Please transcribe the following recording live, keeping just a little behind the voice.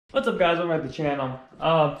What's up, guys? Welcome back to the channel.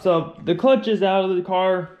 So the clutch is out of the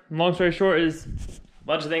car. Long story short is a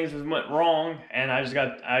bunch of things went wrong, and I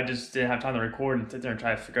just didn't have time to record and sit there and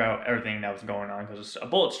try to figure out everything that was going on because a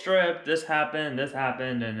bullet strip, this happened,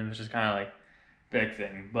 and it was just kind of like big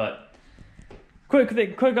thing. But quick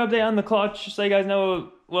update on the clutch, so you guys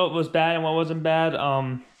know what was bad and what wasn't bad.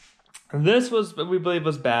 This was what we believe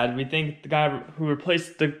was bad. We think the guy who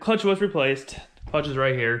replaced the clutch was replaced. The clutch is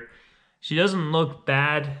right here. She doesn't look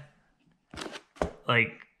bad.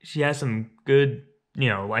 Like, she has some good,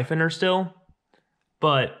 life in her still.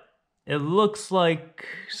 But it looks like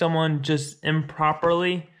someone just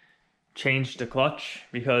improperly changed the clutch.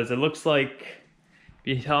 Because it looks like,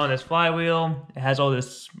 if you tell on this flywheel, it has all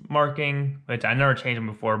this marking. Which I never changed them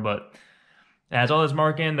before, but it has all this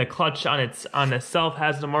marking. The clutch on itself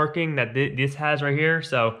has the marking that this has right here.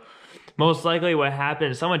 So, most likely what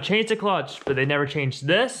happened is someone changed the clutch, but they never changed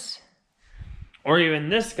this. Or even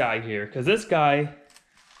this guy here, because this guy,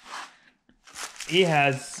 he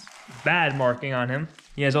has bad marking on him.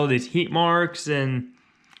 He has all these heat marks, and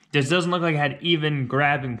this doesn't look like it had even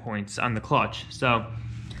grabbing points on the clutch. So,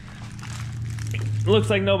 it looks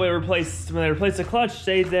like nobody replaced, when they replaced the clutch,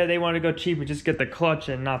 they want to go cheap and just get the clutch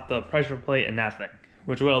and not the pressure plate and that thing,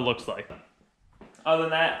 which is what it looks like. Other than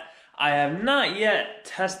that, I have not yet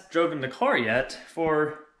test-driven the car yet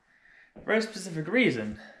for a very specific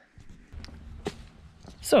reason.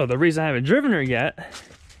 So the reason I haven't driven her yet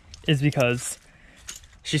is because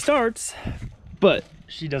she starts, but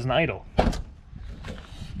she doesn't idle.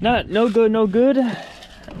 No good.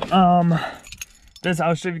 I'll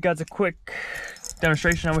show you guys a quick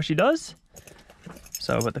demonstration on what she does.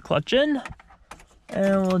 So put the clutch in,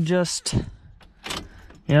 and we'll just,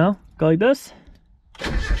 go like this.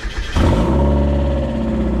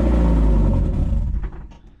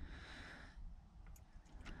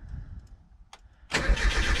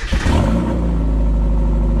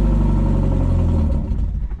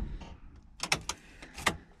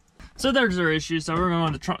 So there's our issue. So we're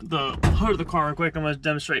going to the hood of the car real quick. I'm going to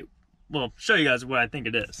demonstrate, show you guys what I think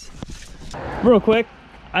it is. Real quick,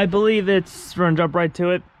 I believe we're going to jump right to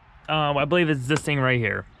it. I believe it's this thing right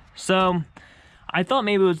here. So I thought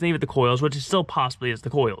maybe it was maybe the coils, which it still possibly is the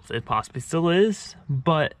coils. It possibly still is,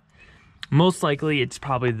 but most likely it's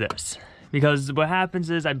probably this. Because what happens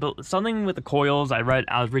is I built something with the coils. I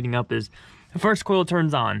was reading up is the first coil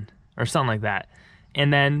turns on or something like that.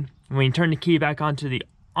 And then when you turn the key back onto the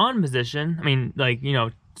on position,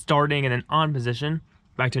 starting and then on position,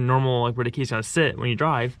 back to normal, like where the key's gonna sit when you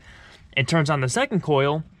drive, it turns on the second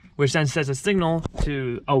coil, which then sends a signal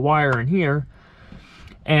to a wire in here,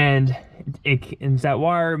 and that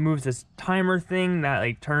wire moves this timer thing that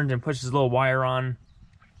like turns and pushes a little wire on,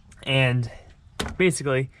 and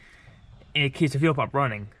basically it keeps the fuel pump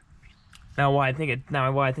running. Now why I think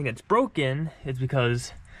it's broken is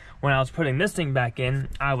because when I was putting this thing back in,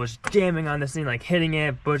 I was jamming on this thing, like hitting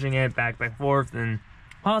it, pushing it back and forth, and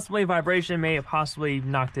possibly vibration may have possibly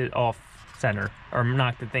knocked it off center, or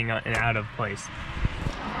knocked the thing out of place.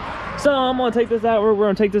 So I'm gonna take this out. We're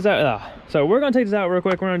gonna take this out. So we're gonna take this out real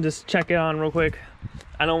quick. We're gonna just check it on real quick.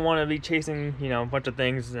 I don't want to be chasing, a bunch of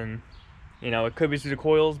things, and it could be through the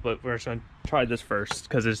coils, but we're just gonna try this first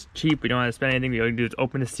because it's cheap. We don't have to spend anything. All you do is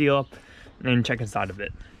open the seal up and then check inside of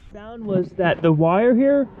it. Found was that the wire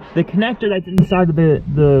here, the connector that's inside of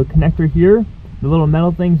the connector here, the little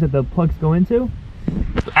metal things that the plugs go into,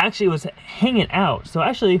 actually was hanging out. So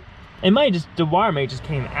actually, the wire may just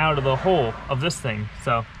came out of the hole of this thing.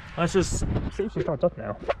 So let's just see if she starts up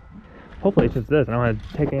now. Hopefully it's just this. I don't want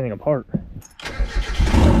to take anything apart.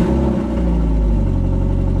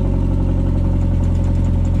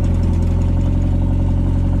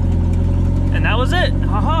 And that was it.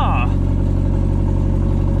 Haha.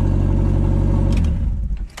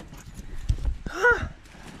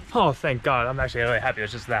 Oh, thank God. I'm actually really happy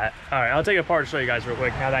it's just that. All right, I'll take it apart to show you guys real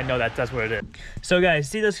quick now that I know that's what it is. So guys,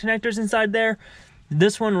 see those connectors inside there?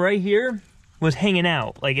 This one right here was hanging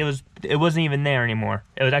out. Like it wasn't even there anymore.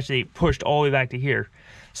 It was actually pushed all the way back to here.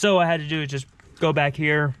 So what I had to do is just go back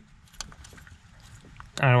here.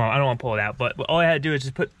 I don't want to pull it out, but all I had to do is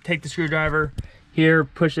just take the screwdriver here,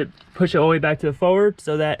 push it all the way back to the forward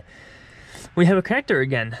so that we have a connector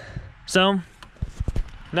again. So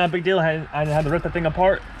not a big deal. I had to rip that thing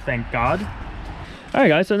apart, thank God. All right,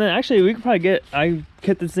 guys, so then actually we could probably I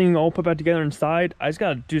get this thing all put back together inside. I just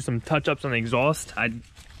gotta do some touch-ups on the exhaust. I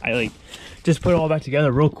like just put it all back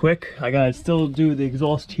together real quick. I gotta still do the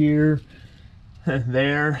exhaust here,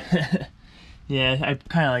 there. Yeah, I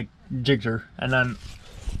kind of like jigged her. And then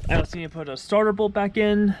I also need to put a starter bolt back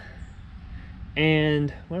in.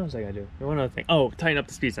 And what else I gotta do? One other thing. Oh, tighten up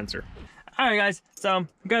the speed sensor. Alright guys, so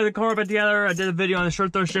got the car back together. I did a video on the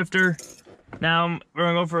short throw shifter. Now we're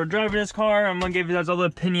gonna go for a drive in this car. I'm gonna give you guys all the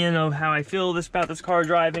opinion of how I feel about this car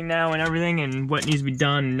driving now and everything, and what needs to be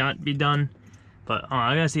done and not be done. But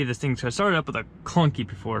I gotta see if this thing's gonna start up with a clunky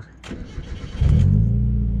before.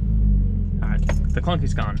 Alright, the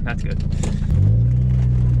clunky's gone. That's good.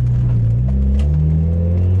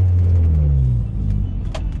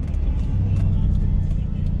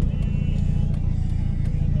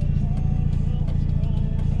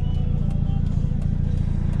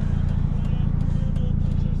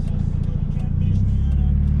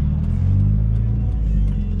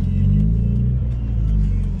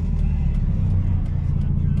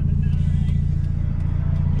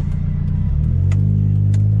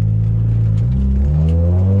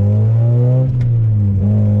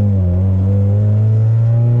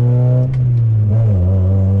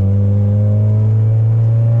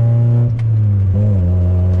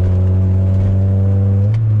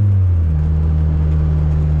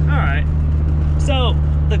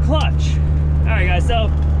 Clutch. Alright guys,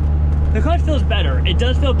 so the clutch feels better. It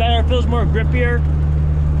does feel better, it feels more grippier.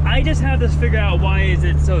 I just have to figure out why is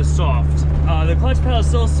it so soft. The clutch pedal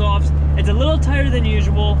is so soft. It's a little tighter than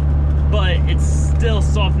usual, but it's still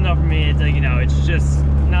soft enough for me. It's like, you know, it's just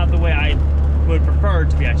not the way I would prefer it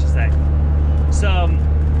to be, I should say. So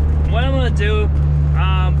what I'm gonna do,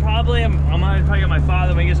 I'm gonna probably get my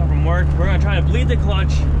father when he gets home from work. We're gonna try to bleed the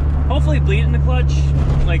clutch. Hopefully bleed in the clutch,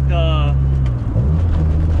 like the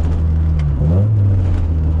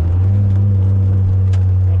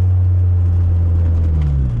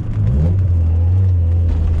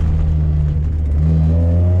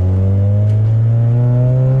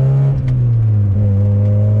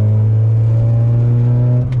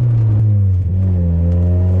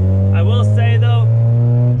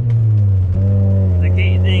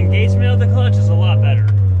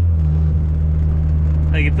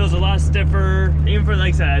stiffer, even for,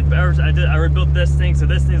 like I said, I rebuilt this thing, so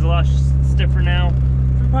this thing's a lot stiffer now.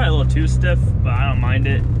 Probably a little too stiff, but I don't mind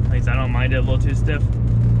it. At least I don't mind it a little too stiff.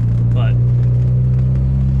 But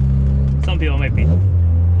some people might be a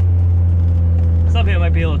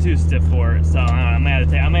little too stiff for it. So I don't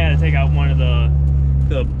know, I might have to take out one of the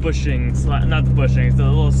bushings, not the bushings, the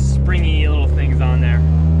little springy little things on there.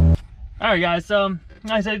 All right, guys. So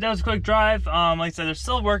like I said, that was a quick drive. Like I said, there's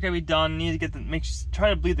still work to be done. Need to get try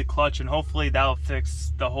to bleed the clutch, and hopefully that'll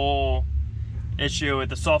fix the whole issue with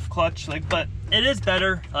the soft clutch. But it is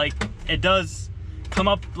better. Like, it does come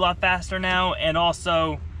up a lot faster now, and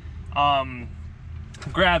also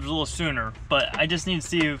grabs a little sooner. But I just need to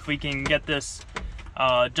see if we can get this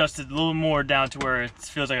adjusted a little more down to where it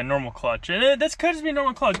feels like a normal clutch. And this could just be a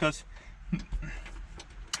normal clutch, because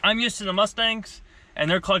I'm used to the Mustangs, and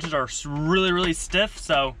their clutches are really, really stiff,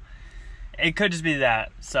 so it could just be that.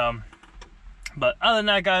 So, but other than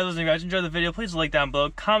that, guys, listen, if you guys enjoyed the video, please like down below,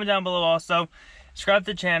 comment down below also, subscribe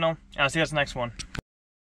to the channel, and I'll see you guys in the next one.